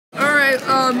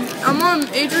Alright, I'm on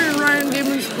Adrian Ryan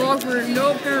Gaming's vlog for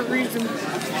no apparent reason.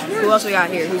 Who else we got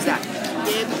here? Who's that?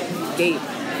 Gabe.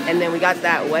 And then we got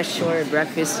that West Shore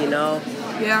breakfast, you know.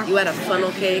 Yeah. You had a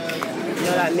funnel cake. You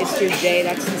know that Mr. J,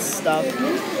 that's his stuff.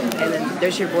 And then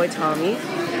there's your boy Tommy.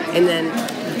 And then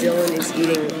Dylan is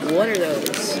eating, what are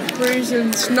those?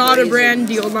 Raisins. Not a brand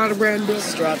deal, not a brand deal.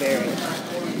 Strawberry.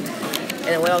 And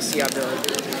then what else do you have,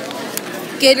 Dylan?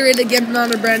 Gatorade again,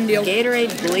 not a brand deal.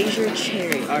 Gatorade Glacier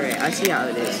Cherry. Alright, I see how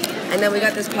it is. And then we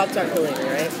got this Pop-Tart flavor,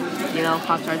 right? You know,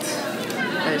 Pop-Tarts,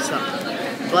 other stuff.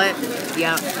 But,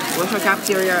 yeah, went for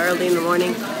cafeteria early in the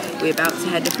morning. We're about to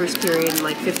head to first period in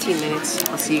like 15 minutes.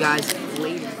 I'll see you guys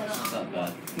later.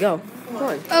 Go. Come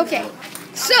on. Okay,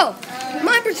 so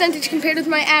my percentage compared with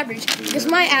my average, because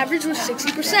my average was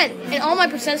 60%, and all my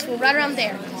percents were right around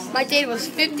there. My data was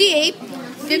 58,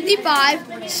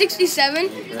 55, 67,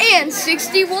 and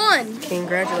 61.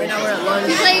 Congratulations. Now we're at lunch.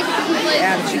 We played.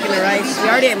 Yeah, the chicken and rice. We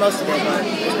already ate most of it, but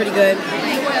it was pretty good.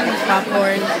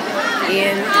 Popcorn.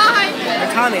 Ian. Or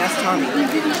Tommy. That's Tommy.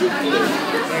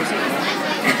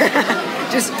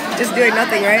 There's just doing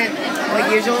nothing, right?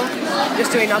 Like usual?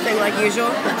 Just doing nothing like usual?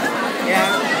 Yeah.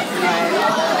 Alright.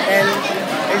 And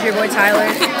there's your boy Tyler.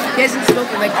 He hasn't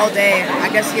spoken like all day. I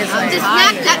guess he has like... Just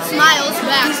snap that smiles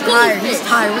back. He's tired. He's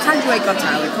tired. What time did you wake up,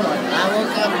 Tyler? Come on. I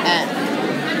woke up at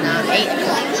 8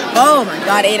 o'clock. Oh my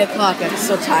god, 8 o'clock. I'm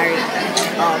so tired.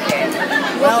 Oh, okay.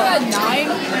 Well, at 9?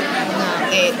 No,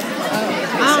 8.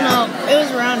 I don't know. It was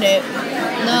around 8.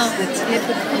 No. the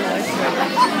typical West Shore.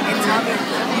 And Tommy,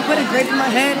 you put a grape in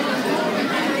my head?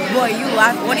 Boy, you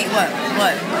laugh. What?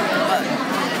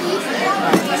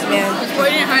 Yes, man.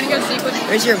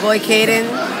 Where's your boy, Caden?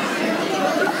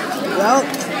 Well,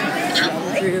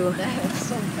 through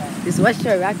this West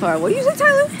Shore back car. What do you say,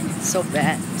 Tyler? So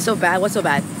bad. So bad. What's so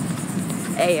bad?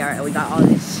 Hey, alright, we got all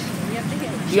this.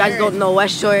 You guys go to know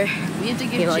West Shore? We have to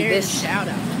give You know, like Jared this. a shout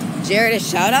out. Jared, a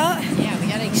shout out? Yeah, we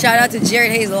gotta Shout out to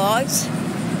Jared Hayes Vlogs.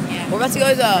 Yeah. We're about to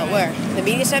go to where? The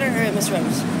media center or at Miss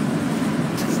Rose?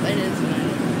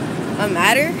 Doesn't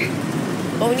matter.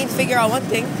 But we need to figure out one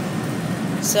thing.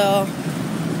 So,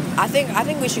 I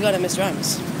think we should go to Miss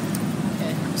Rums.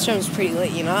 Okay. Miss Rums is pretty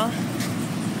lit, you know.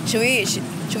 Should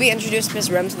we introduce Miss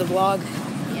Rums to the vlog?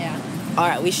 Yeah. All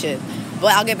right, we should.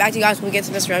 But I'll get back to you guys when we get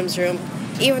to Miss Rums' room,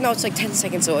 even though it's like 10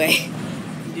 seconds away.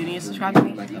 Do you need to subscribe to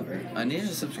me? I need to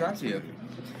subscribe to you.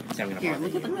 Here,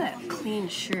 look at that clean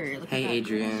shirt. Look Hey, at that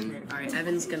Adrian. shirt. All right,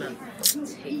 Evan's gonna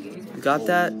take it. Got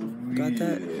that?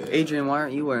 Adrian, why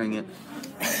aren't you wearing it?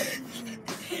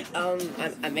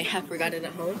 I may have forgotten it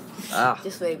at home. Ah.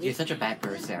 Just maybe. You're such a bad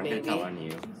person. I'm Maybe. gonna tell on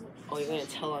you. Oh, you're gonna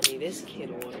tell on me. This kid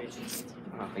orders.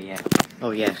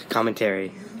 Oh yeah.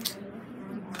 Commentary.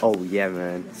 Oh yeah,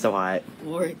 man. So hot.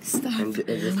 Work, stop. And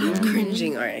just, I'm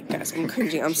cringing. All right, guys, I'm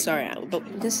cringing. I'm sorry,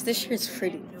 but this shirt's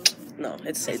pretty. No,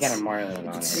 it's It's got a Marlin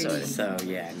on it. pretty. So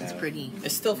yeah, no. It's pretty.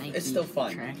 It's still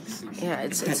fun. Yeah,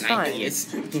 it's fine.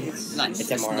 It's nice. It's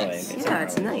a Marlin. nice. Yeah,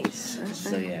 it's nice.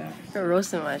 So yeah. You're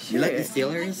roasting my shirt. You like the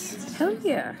Steelers? Hell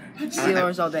yeah.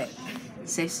 Steelers all day.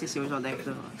 Say Steelers all day for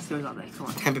the Steelers all day. Come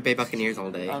on. Tampa Bay Buccaneers all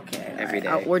day. Okay. Every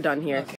alright, day. we're done here.